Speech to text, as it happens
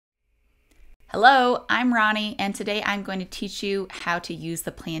Hello, I'm Ronnie, and today I'm going to teach you how to use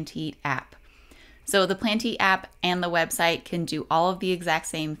the Plan to Eat app. So the Plan to Eat app and the website can do all of the exact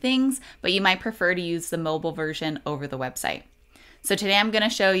same things, but you might prefer to use the mobile version over the website. So today I'm going to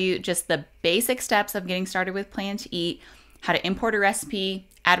show you just the basic steps of getting started with Plan to Eat, how to import a recipe,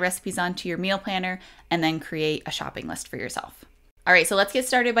 add recipes onto your meal planner, and then create a shopping list for yourself. All right, so let's get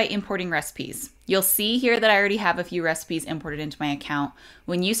started by importing recipes. You'll see here that I already have a few recipes imported into my account.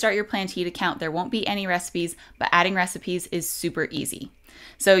 When you start your Plan to Eat account, there won't be any recipes, but adding recipes is super easy.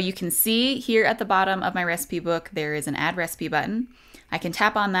 So you can see here at the bottom of my recipe book, there is an Add Recipe button. I can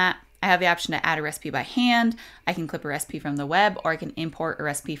tap on that. I have the option to add a recipe by hand. I can clip a recipe from the web, or I can import a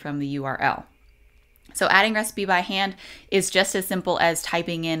recipe from the URL. So adding recipe by hand is just as simple as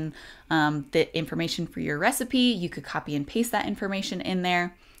typing in the information for your recipe. You could copy and paste that information in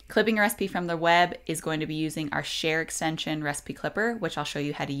there. Clipping a recipe from the web is going to be using our Share extension recipe clipper, which I'll show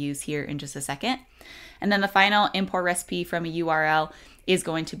you how to use here in just a second. And then the final import recipe from a URL is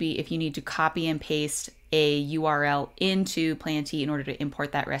going to be if you need to copy and paste a URL into Plan to Eat in order to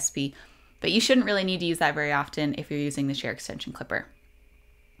import that recipe. But you shouldn't really need to use that very often if you're using the Share extension clipper.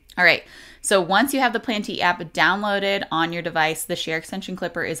 All right, so once you have the Plan to Eat app downloaded on your device, the Share extension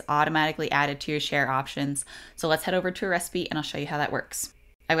clipper is automatically added to your share options. So let's head over to a recipe and I'll show you how that works.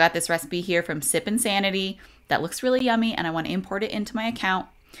 I've got this recipe here from Sip Insanity that looks really yummy and I want to import it into my account.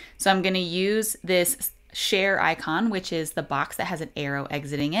 So I'm going to use this share icon, which is the box that has an arrow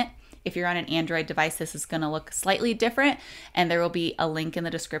exiting it. If you're on an Android device, this is going to look slightly different, and there will be a link in the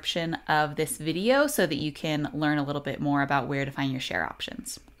description of this video so that you can learn a little bit more about where to find your share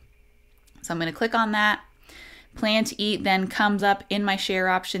options. So I'm going to click on that. Plan to Eat then comes up in my share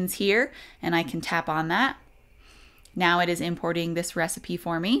options here, and I can tap on that. Now it is importing this recipe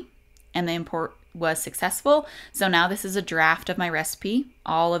for me, and the import was successful. So now this is a draft of my recipe.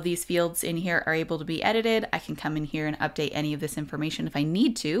 All of these fields in here are able to be edited. I can come in here and update any of this information if I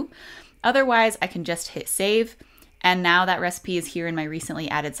need to. Otherwise, I can just hit save, and now that recipe is here in my recently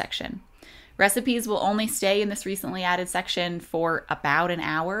added section. Recipes will only stay in this recently added section for about an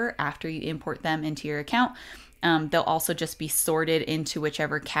hour after you import them into your account. They'll also just be sorted into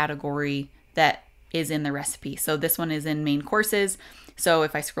whichever category that is in the recipe. So this one is in main courses. So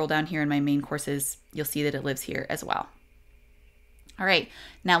if I scroll down here in my main courses, you'll see that it lives here as well. All right,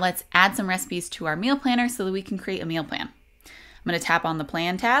 now let's add some recipes to our meal planner so that we can create a meal plan. I'm going to tap on the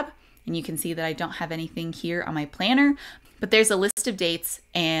Plan tab, and you can see that I don't have anything here on my planner, but there's a list of dates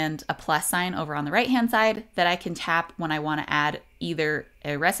and a plus sign over on the right-hand side that I can tap when I want to add either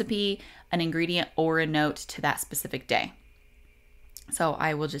a recipe, an ingredient, or a note to that specific day. So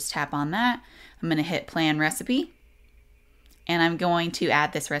I will just tap on that. I'm going to hit Plan Recipe, and I'm going to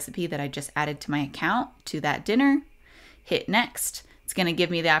add this recipe that I just added to my account to that dinner. Hit Next. It's going to give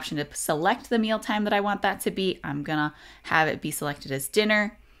me the option to select the meal time that I want that to be. I'm going to have it be selected as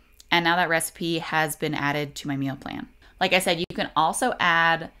dinner, and now that recipe has been added to my meal plan. Like I said, you can also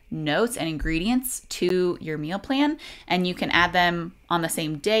add notes and ingredients to your meal plan, and you can add them on the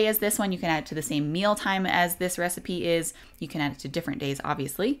same day as this one. You can add it to the same meal time as this recipe is. You can add it to different days,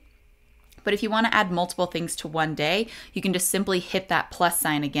 obviously. But if you want to add multiple things to one day, you can just simply hit that plus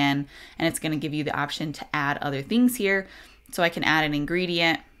sign again, and it's going to give you the option to add other things here. So I can add an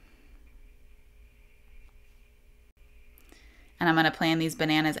ingredient, and I'm going to plan these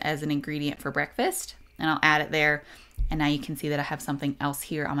bananas as an ingredient for breakfast, and I'll add it there. And now you can see that I have something else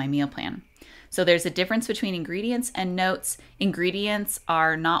here on my meal plan. So there's a difference between ingredients and notes. Ingredients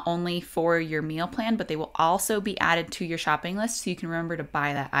are not only for your meal plan, but they will also be added to your shopping list so you can remember to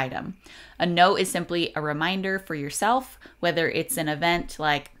buy that item. A note is simply a reminder for yourself, whether it's an event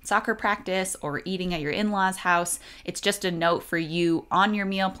like soccer practice or eating at your in-laws' house. It's just a note for you on your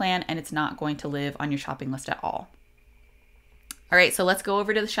meal plan, and it's not going to live on your shopping list at all. All right, so let's go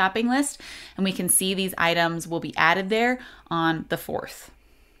over to the shopping list, and we can see these items will be added there on the 4th.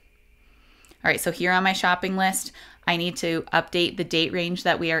 All right, so here on my shopping list, I need to update the date range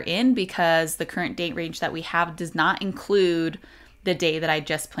that we are in because the current date range that we have does not include the day that I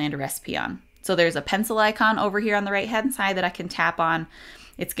just planned a recipe on. So there's a pencil icon over here on the right-hand side that I can tap on.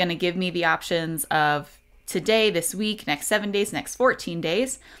 It's going to give me the options of today, this week, next 7 days, next 14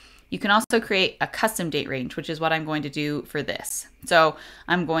 days. You can also create a custom date range, which is what I'm going to do for this. So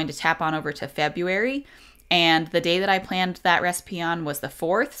I'm going to tap on over to February, and the day that I planned that recipe on was the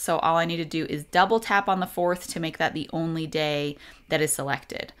 4th. So all I need to do is double tap on the 4th to make that the only day that is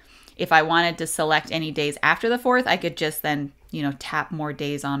selected. If I wanted to select any days after the 4th, I could just then, tap more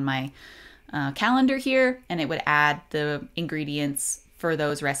days on my calendar here, and it would add the ingredients for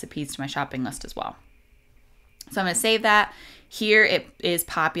those recipes to my shopping list as well. So I'm going to save that, Here it is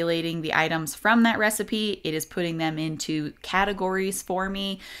populating the items from that recipe. It is putting them into categories for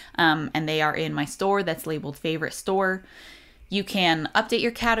me, and they are in my store that's labeled favorite store. You can update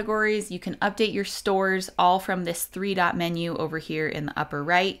your categories, you can update your stores, all from this 3-dot menu over here in the upper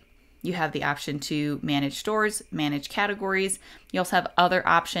right. You have the option to manage stores, manage categories. You also have other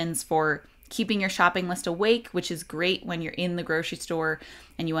options for keeping your shopping list awake, which is great when you're in the grocery store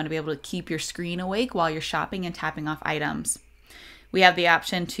and you want to be able to keep your screen awake while you're shopping and tapping off items. We have the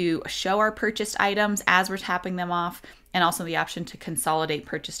option to show our purchased items as we're tapping them off, and also the option to consolidate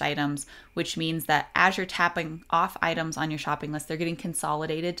purchased items, which means that as you're tapping off items on your shopping list, they're getting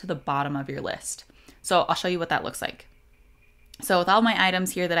consolidated to the bottom of your list. So I'll show you what that looks like. So with all my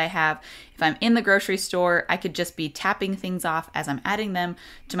items here that I have, if I'm in the grocery store, I could just be tapping things off as I'm adding them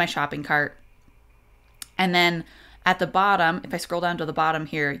to my shopping cart. And then at the bottom, if I scroll down to the bottom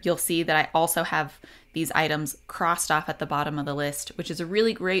here, you'll see that I also have these items crossed off at the bottom of the list, which is a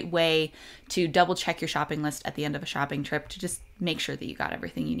really great way to double check your shopping list at the end of a shopping trip to just make sure that you got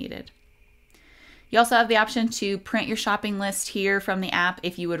everything you needed. You also have the option to print your shopping list here from the app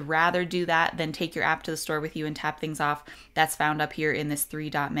if you would rather do that than take your app to the store with you and tap things off. That's found up here in this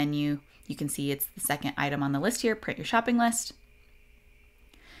 3-dot menu. You can see it's the second item on the list here, print your shopping list.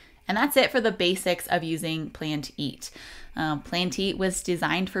 And that's it for the basics of using Plan to Eat. Plan to Eat was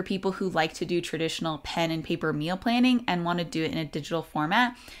designed for people who like to do traditional pen and paper meal planning and want to do it in a digital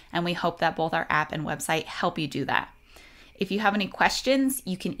format. And we hope that both our app and website help you do that. If you have any questions,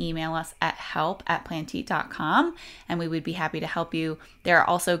 you can email us at help@plantoeat.com and we would be happy to help you. There are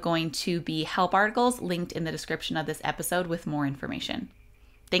also going to be help articles linked in the description of this episode with more information.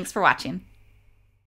 Thanks for watching.